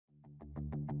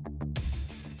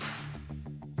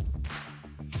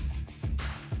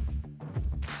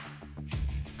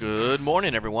Good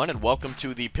morning, everyone, and welcome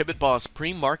to the PivotBoss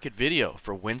pre-market video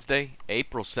for Wednesday,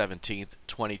 April 17th,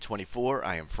 2024.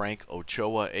 I am Frank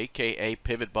Ochoa, aka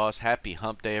PivotBoss. Happy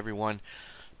hump day, everyone.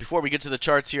 Before we get to the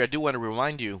charts here, I do want to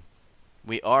remind you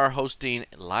we are hosting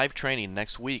live training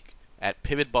next week at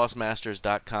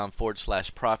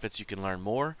pivotbossmasters.com/profits. You can learn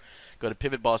more. Go to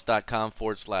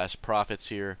pivotboss.com/profits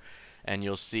here, and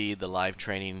you'll see the live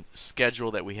training schedule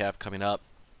that we have coming up.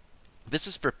 This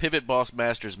is for PivotBoss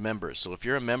Masters members. So if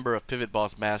you're a member of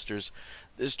PivotBoss Masters,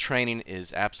 this training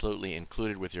is absolutely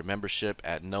included with your membership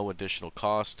at no additional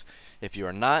cost. If you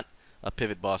are not a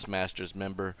PivotBoss Masters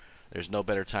member, there's no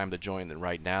better time to join than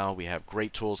right now. We have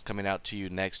great tools coming out to you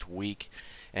next week,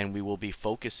 and we will be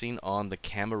focusing on the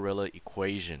Camarilla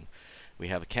equation. We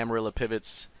have a Camarilla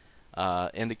pivots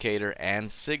indicator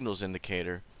and signals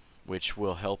indicator, which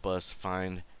will help us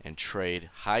find and trade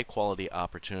high quality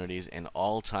opportunities in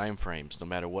all time frames, no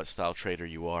matter what style trader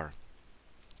you are.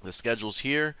 The schedule's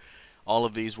here. All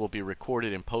of these will be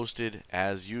recorded and posted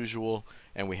as usual,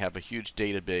 and we have a huge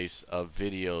database of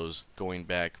videos going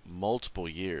back multiple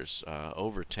years,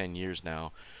 over 10 years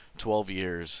now, 12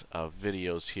 years of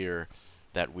videos here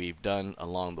that we've done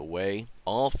along the way.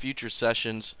 All future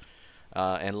sessions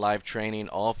and live training,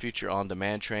 all future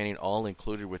on-demand training, all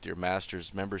included with your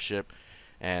Masters membership,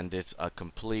 and it's a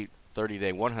complete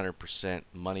 30-day 100%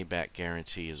 money-back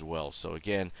guarantee as well. So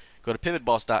again, go to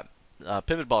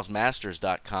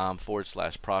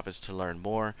pivotbossmasters.com/profits to learn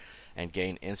more and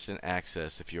gain instant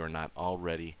access if you are not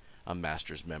already a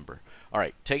Masters member. All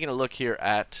right, taking a look here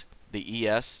at the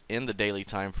ES in the daily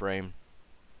time frame,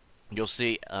 you'll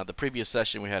see the previous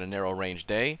session we had a narrow range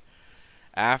day.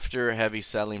 After heavy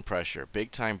selling pressure,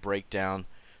 big time breakdown.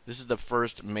 This is the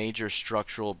first major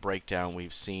structural breakdown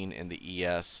we've seen in the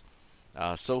ES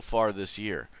so far this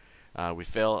year. We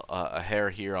fell a hair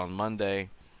here on Monday,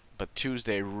 but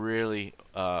Tuesday really,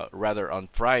 rather on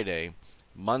Friday,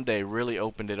 Monday really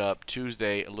opened it up.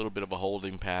 Tuesday, a little bit of a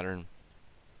holding pattern.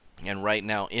 And right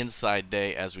now, inside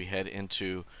day as we head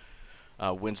into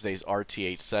Wednesday's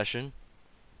RTH session.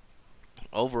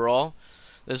 Overall,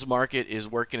 this market is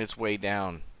working its way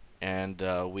down, and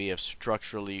we have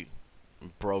structurally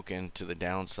broken to the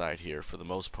downside here for the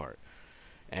most part.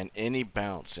 And any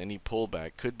bounce, any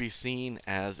pullback could be seen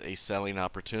as a selling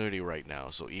opportunity right now.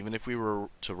 So even if we were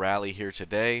to rally here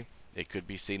today, it could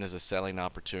be seen as a selling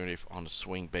opportunity on a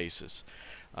swing basis.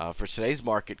 For today's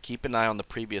market, keep an eye on the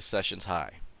previous session's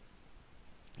high.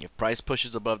 If price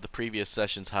pushes above the previous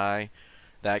session's high,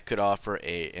 that could offer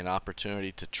an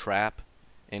opportunity to trap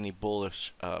any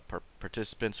bullish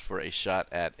participants for a shot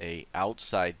at a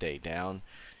outside day down.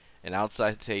 An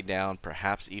outside day down,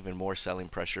 perhaps even more selling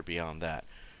pressure beyond that.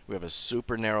 We have a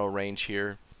super narrow range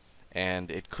here, and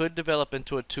it could develop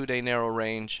into a 2-day narrow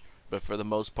range, but for the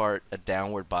most part, a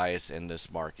downward bias in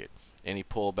this market. Any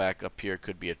pullback up here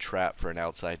could be a trap for an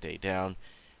outside day down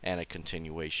and a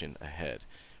continuation ahead.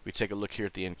 We take a look here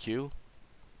at the NQ.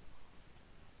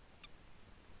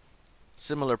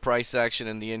 Similar price action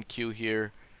in the NQ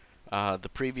here.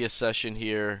 The previous session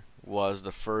here was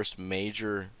the first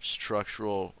major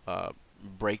structural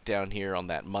breakdown here on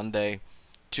that Monday.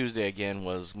 Tuesday again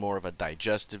was more of a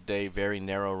digestive day, very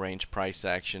narrow range price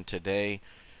action. Today,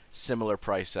 similar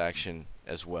price action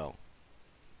as well.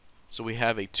 So we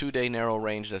have a 2-day narrow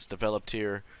range that's developed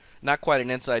here. Not quite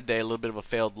an inside day, a little bit of a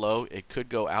failed low. It could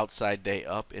go outside day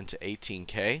up into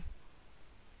 18K.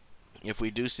 If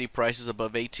we do see prices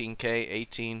above 18K,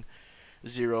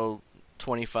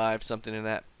 18,025, something in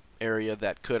that area,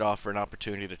 that could offer an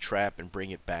opportunity to trap and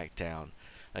bring it back down.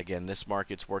 Again, this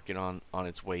market's working on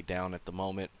its way down at the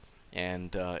moment,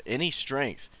 and any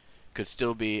strength could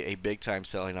still be a big time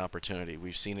selling opportunity.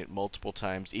 We've seen it multiple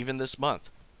times even this month.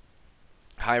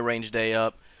 High range day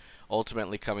up,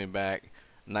 ultimately coming back.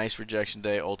 Nice rejection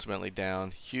day, ultimately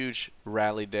down. Huge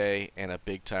rally day and a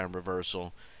big time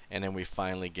reversal, and then we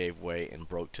finally gave way and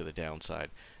broke to the downside,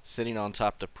 sitting on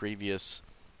top of the previous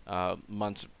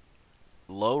month's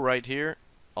low right here.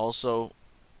 Also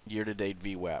year-to-date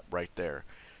VWAP right there.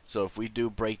 So if we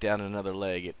do break down another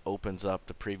leg, it opens up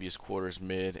the previous quarter's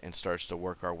mid and starts to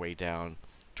work our way down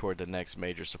toward the next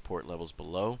major support levels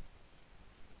below.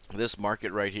 This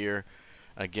market right here,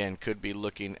 again, could be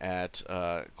looking at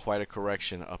quite a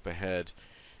correction up ahead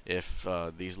if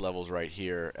these levels right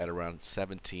here at around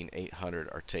 17,800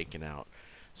 are taken out.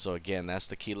 So again, that's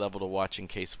the key level to watch in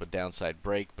case of a downside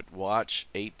break, but watch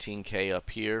 18K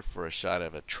up here for a shot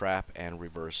of a trap and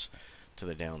reverse to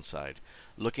the downside.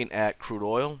 Looking at crude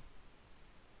oil,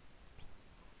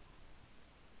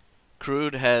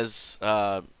 crude has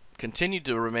continued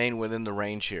to remain within the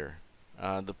range here.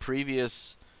 The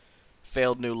previous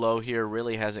Failed new low here,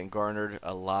 really hasn't garnered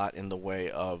a lot in the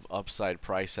way of upside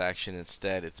price action.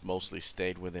 Instead, it's mostly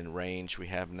stayed within range. We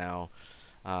have now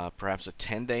perhaps a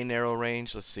 10-day narrow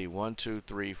range. Let's see, 1, 2,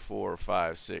 3, 4,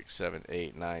 5, 6, 7,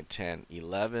 8, 9, 10,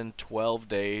 11, 12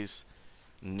 days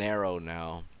narrow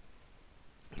now.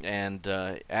 And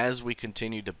as we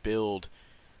continue to build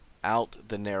out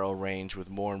the narrow range with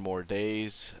more and more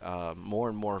days, more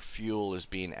and more fuel is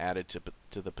being added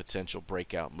to the potential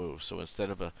breakout move. So instead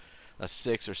of a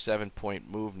 6 or 7 point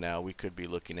move now, we could be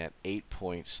looking at 8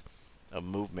 points of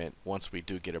movement once we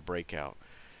do get a breakout.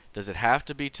 Does it have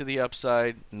to be to the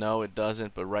upside? No, it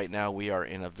doesn't, but right now we are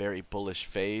in a very bullish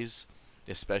phase,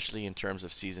 especially in terms of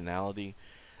seasonality.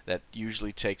 That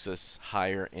usually takes us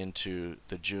higher into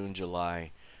the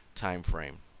June-July time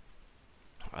frame.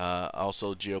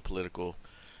 Also, geopolitical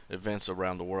events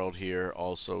around the world here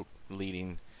also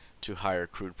leading to higher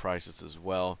crude prices as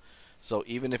well. So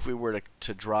even if we were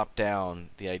to drop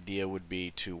down, the idea would be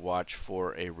to watch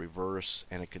for a reverse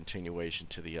and a continuation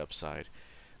to the upside,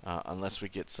 unless we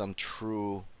get some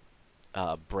true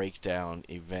breakdown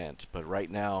event. But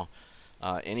right now,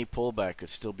 any pullback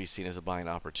could still be seen as a buying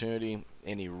opportunity.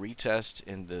 Any retest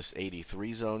in this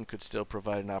 83 zone could still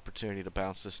provide an opportunity to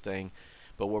bounce this thing.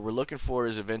 But what we're looking for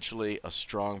is eventually a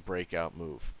strong breakout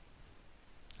move.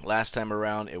 Last time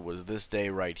around, it was this day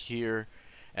right here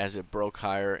as it broke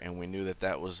higher, and we knew that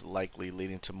that was likely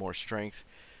leading to more strength.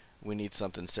 We need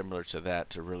something similar to that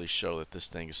to really show that this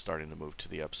thing is starting to move to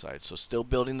the upside. So still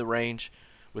building the range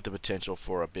with the potential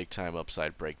for a big time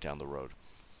upside break down the road.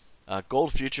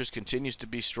 Gold futures continues to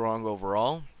be strong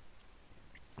overall.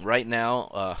 Right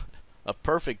now, a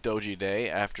perfect doji day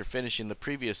after finishing the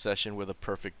previous session with a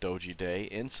perfect doji day,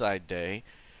 inside day,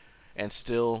 and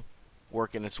still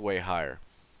working its way higher.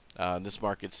 This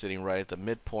market's sitting right at the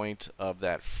midpoint of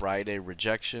that Friday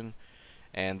rejection,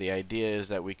 and the idea is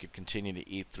that we could continue to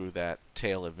eat through that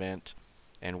tail event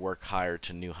and work higher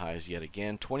to new highs yet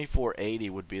again.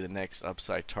 2480 would be the next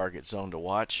upside target zone to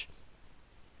watch,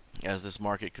 as this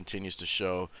market continues to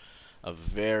show a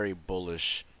very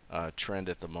bullish trend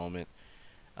at the moment.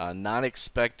 Not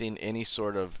expecting any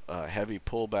sort of heavy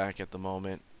pullback at the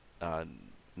moment.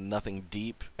 Nothing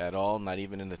deep at all, not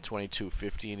even in the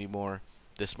 2250 anymore.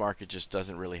 This market just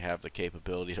doesn't really have the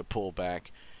capability to pull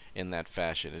back in that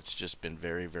fashion. It's just been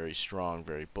very, very strong,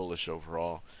 very bullish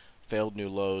overall. Failed new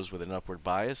lows with an upward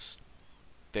bias.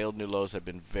 Failed new lows have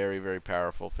been very, very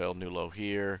powerful. Failed new low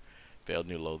here, failed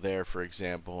new low there, for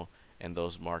example, and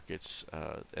those markets,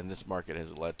 and this market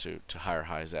has led to higher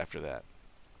highs after that.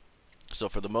 So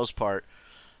for the most part,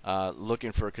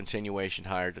 looking for a continuation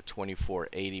higher to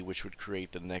 2480, which would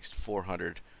create the next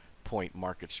 400-point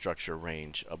market structure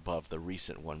range above the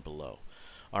recent one below.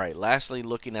 All right, lastly,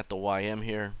 looking at the YM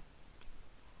here.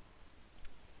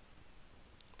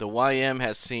 The YM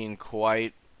has seen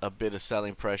quite a bit of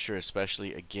selling pressure,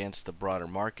 especially against the broader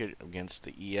market, against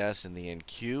the ES and the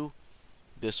NQ.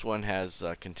 This one has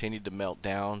continued to melt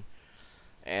down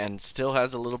and still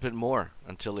has a little bit more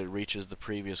until it reaches the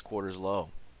previous quarter's low.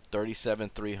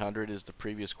 37,300 is the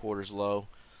previous quarter's low.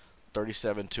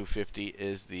 37,250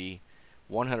 is the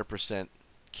 100%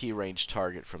 key range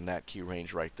target from that key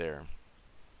range right there.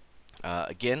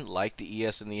 Again, like the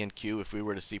ES and the NQ, if we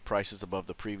were to see prices above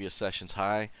the previous session's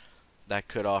high, that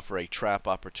could offer a trap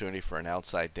opportunity for an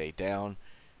outside day down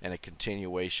and a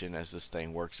continuation as this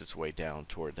thing works its way down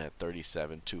toward that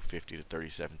 37,250 to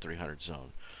 37,300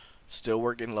 zone. Still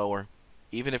working lower.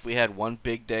 Even if we had one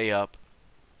big day up,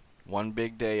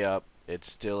 it's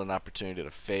still an opportunity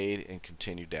to fade and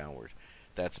continue downward.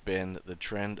 That's been the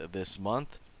trend of this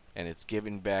month, and it's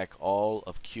giving back all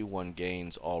of Q1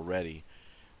 gains already.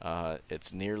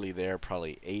 It's nearly there.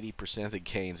 Probably 80% of the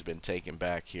gains been taken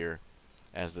back here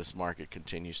as this market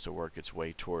continues to work its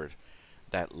way toward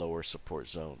that lower support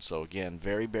zone. So again,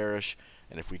 very bearish,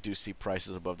 and if we do see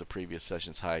prices above the previous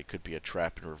session's high, it could be a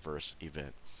trap and reverse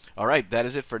event. All right, that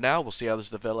is it for now. We'll see how this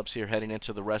develops here heading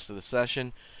into the rest of the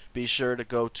session. Be sure to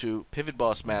go to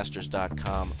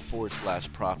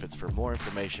pivotbossmasters.com/profits for more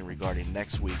information regarding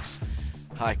next week's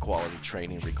high quality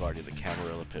training regarding the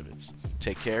Camarilla pivots.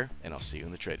 Take care, and I'll see you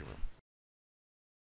in the trading room.